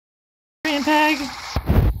bean peg.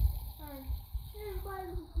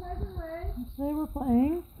 Today we're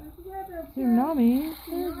playing Tsunami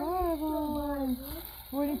Survival.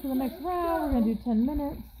 We're waiting for the next round. We're going to do 10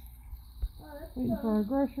 minutes. Waiting for our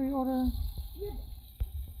grocery order. Yeah.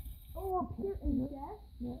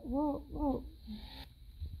 Whoa, whoa.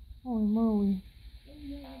 Holy moly.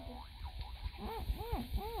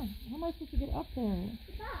 How am I supposed to get up there?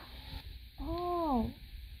 Oh.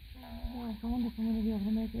 Gosh, I wonder if I'm going to be able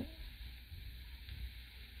to make it.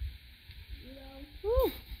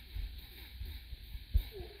 Woo.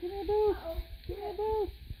 Give me a boost. Give me a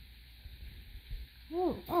boost.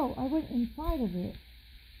 Whoa. Oh, I went inside of it.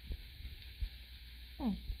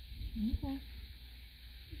 Oh. Okay.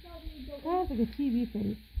 That has like a TV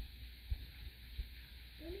face.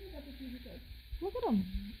 Look at him.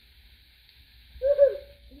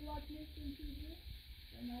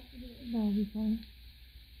 That would be funny.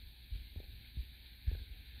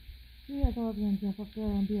 See, I thought I was going to jump up there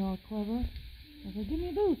and be all clever. I was like, give me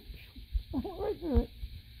a boost. I went right through it.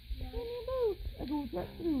 Give me a boost. I go right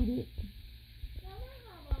through it.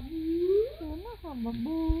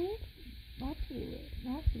 Not through it.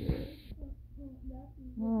 Not through it.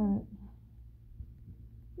 Alright.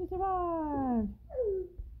 You survived!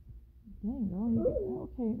 Dang, girl.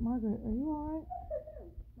 Okay, Margaret, are you alright?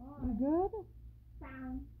 You good?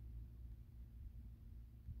 Sound.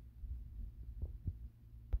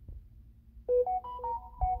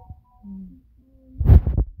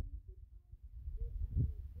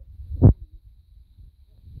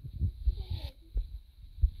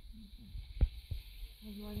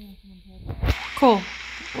 Cool.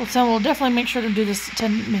 Well, so we'll definitely make sure to do this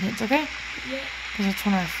 10 minutes, okay? Yeah. Because that's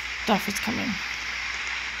when our stuff is coming.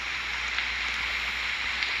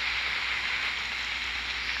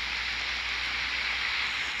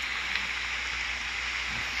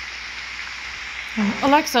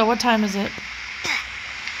 Alexa, what time is it?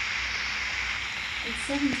 It's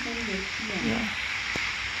 7:20. Yeah.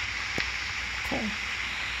 Cool.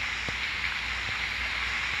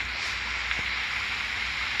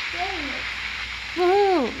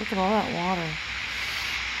 Woohoo! Look at all that water.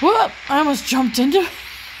 Whoop! I almost jumped into it.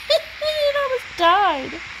 And I almost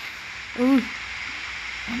died. Ooh.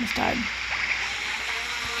 I almost died.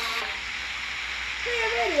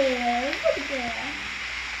 There it is. Look at that.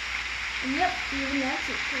 And yep, even that's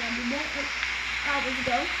it. So I did that hours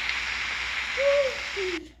ago.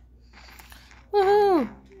 Woohoo!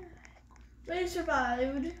 We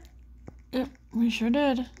survived. Yep, we sure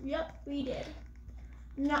did. Yep, we did.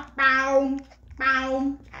 Not bow.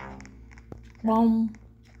 Bow. Boom.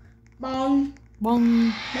 Bong.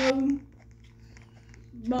 Boom. Boom.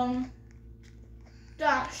 Bong.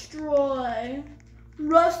 Destroy.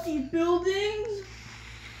 Rusty buildings?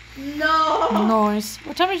 No. Noise.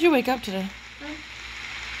 What time did you wake up today?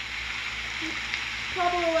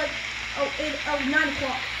 Probably like 9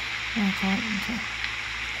 o'clock. 9 o'clock. Okay.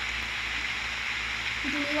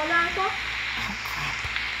 Did you leave at 9 o'clock? Oh, crap.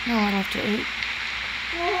 No, I left at 8.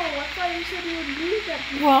 Whoa, I thought you said you would leave at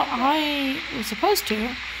 8. Well, I was supposed to.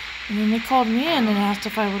 And then they called me in and asked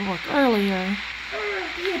if I would work earlier.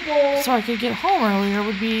 So I could get home earlier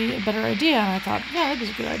would be a better idea. And I thought, yeah, that is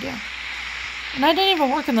a good idea. And I didn't even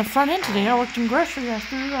work in the front end today. I worked in grocery. I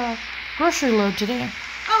threw grocery load today.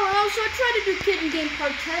 Oh, and also I tried to do Kitten Game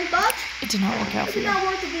Part 10, but it did not work out for it did you. not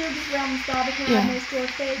work if you were just around the stall because I had no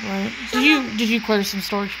storage space. Right. So Did you clear some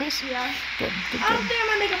storage space? Yeah. Good. I don't think I'm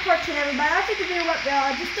gonna make a Part 10, everybody. I think the video went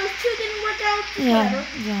well. Just those two didn't work out. Just Yeah. whatever.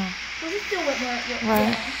 Yeah. But it still went well.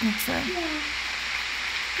 Right. That's right.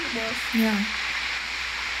 Yeah. It was. Yeah.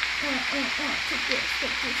 Take this.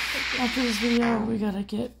 After this video, we gotta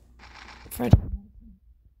get Freddy.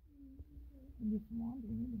 And do some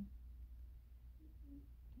laundry, maybe.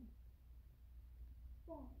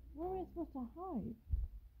 Where are we supposed to hide?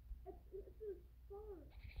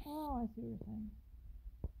 Oh, I see what you're saying.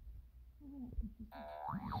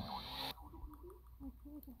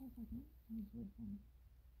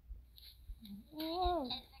 Oh!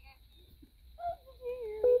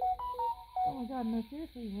 Oh my god, no,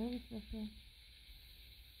 seriously, where are we supposed to?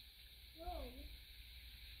 Whoa.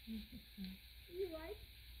 You right?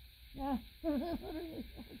 Yeah. I'm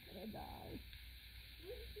gonna die. What are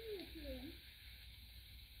you doing?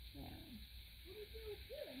 Yeah. What are you doing?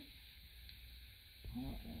 I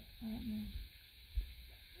don't know.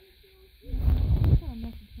 I got a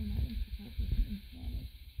message from my Instacart person in Spanish.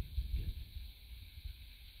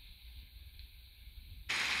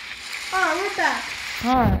 Alright, we're back.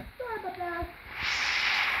 Alright. Sorry about that.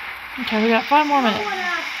 Okay, we got 5 more minutes. I want to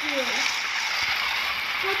ask you.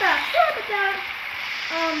 We're back. Sorry about that.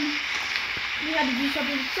 We had to do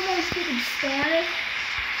something. Someone was speaking Spanish.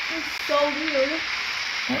 And It's so weird.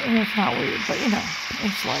 It's not weird, but you know,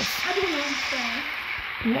 it's life. I don't know Spanish.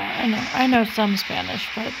 Yeah, I know. I know some Spanish,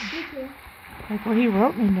 but Me too. like what he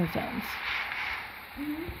wrote made no sense.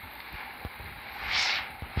 Mm-hmm.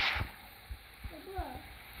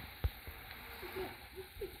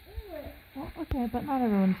 Well, okay, but not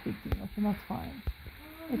everyone speaks English, and that's fine.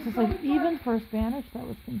 It's just like, even for Spanish, that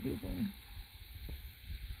was confusing.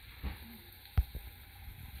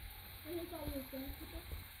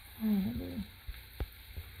 I don't know.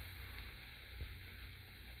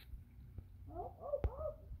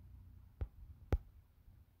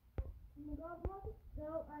 Oh my god, Lucky.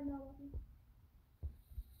 No, I know Lucky.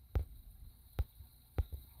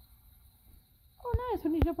 Oh, nice.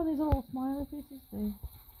 When you jump on these little smiley faces, they...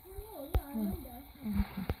 Oh, yeah, I know that. Oh,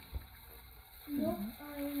 okay. Nope,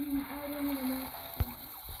 I don't even know.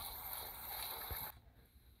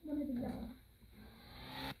 Let me do that.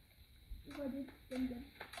 If I did, then good.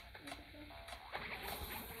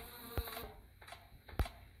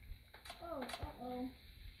 Oh, uh-oh.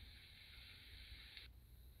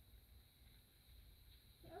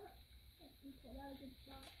 Pull out a good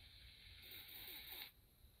spot.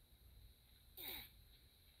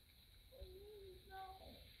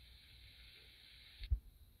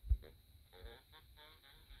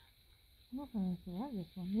 I'm not going to survive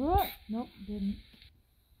this one. Whoa! Nope, didn't.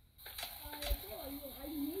 I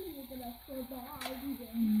knew you were gonna survive even.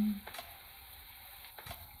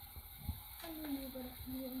 I knew you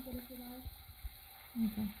weren't gonna survive.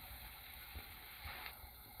 Okay.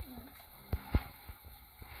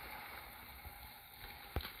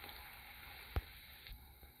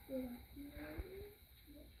 I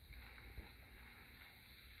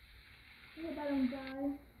hope I don't die.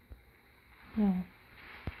 Yeah.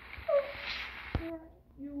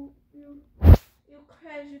 You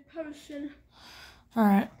crazy person.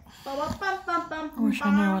 Alright. I I wish I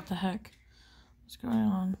knew what the heck was going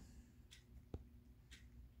on.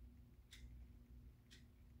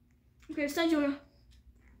 Okay, send you. Okay.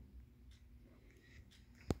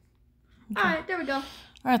 Alright, there we go.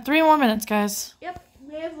 Alright, 3 more minutes, guys. Yep,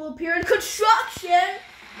 wave will appear in construction.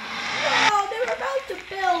 No, they were about to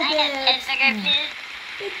build it.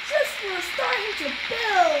 They just were starting to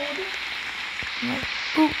build.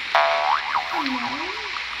 Ooh.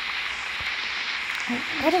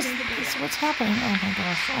 What is this? What's happening? Oh my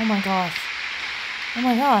gosh. Oh my gosh. Oh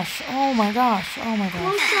my gosh. Oh my gosh. Oh my gosh.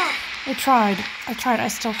 Close up. I tried. I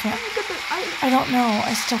still can't. I don't know.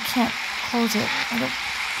 I still can't close it. I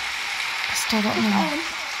still don't know.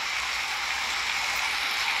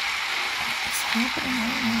 What's happening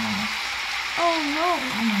right now? Oh no.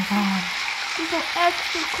 Oh my god. You go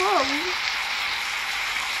extra close.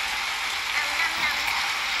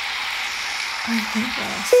 I hate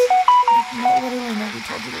this. Literally nobody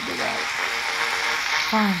told you to do that.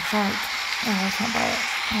 Fine, shark. Oh, I can't buy it.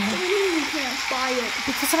 What do you mean you can't buy it?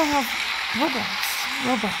 Because I don't have Robux.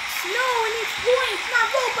 No, it needs points, not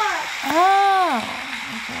Robux. Oh,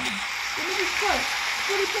 okay. Let me just start.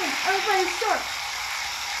 40 points. Everybody start.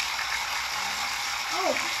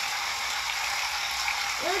 Oh.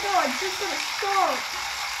 There we go. I'm just gonna start.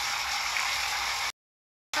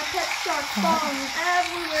 My pet starts following me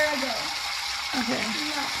everywhere I go. Okay.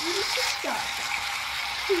 No, you just start.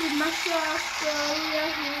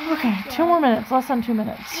 Okay, 2 more minutes. Less than 2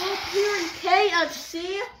 minutes. We'll appear in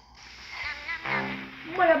KFC.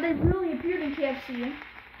 Oh my god, they really appeared in KFC.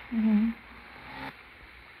 Mm-hmm.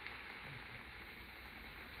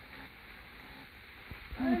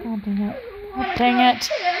 Oh god, dang it. Oh, dang it.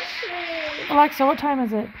 Alexa, what time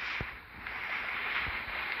is it?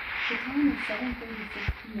 The time is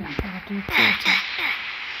 7:36 p.m. Oh, dude, seriously.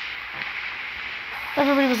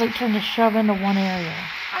 Everybody was like trying to shove into one area.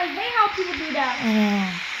 I hate how people do that. I know.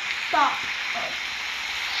 Stop.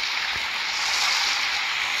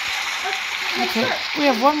 Let's Okay, start. we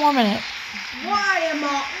have 1 more minute. Why am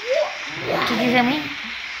I? Did you hear me?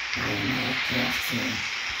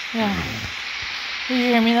 Yeah. Did you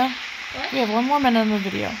hear me though? What? We have 1 more minute in the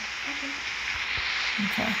video. Okay.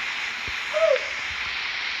 Okay.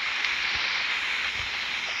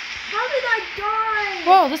 How did I die?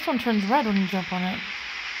 Whoa, this one turns red when you jump on it.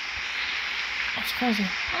 That's crazy. Oh,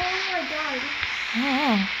 I died. I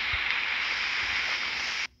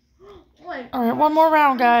Wait. don't know. Alright, 1 more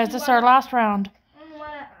round, guys. This is our last round.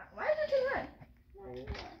 Why is it turn red?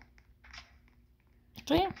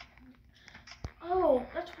 See? Oh,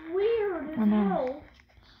 that's weird as I know. hell.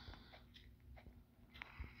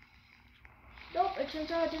 Nope, it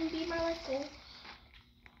turns out I didn't beat my life goal.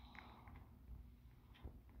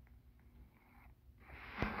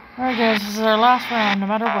 Alright, guys. This is our last round, no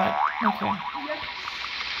matter what. Okay. Yep.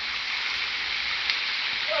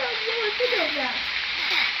 a video of that.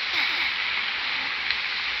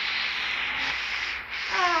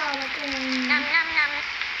 Ah, my phone.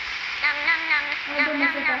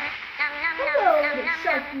 Hello, little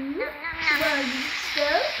sharky. Where are you,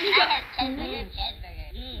 sir? You got cheeseburger.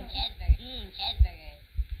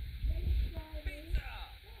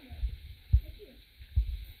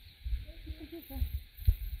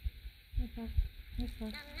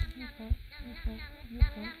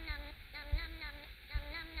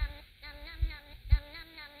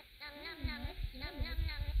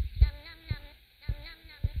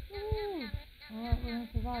 Alright, we're gonna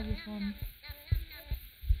survive this one.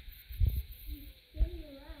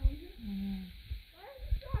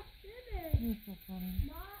 You're so funny.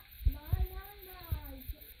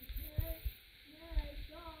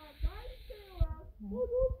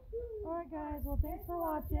 Alright guys, well thanks for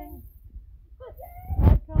watching.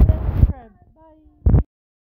 Like, comment, subscribe. Bye.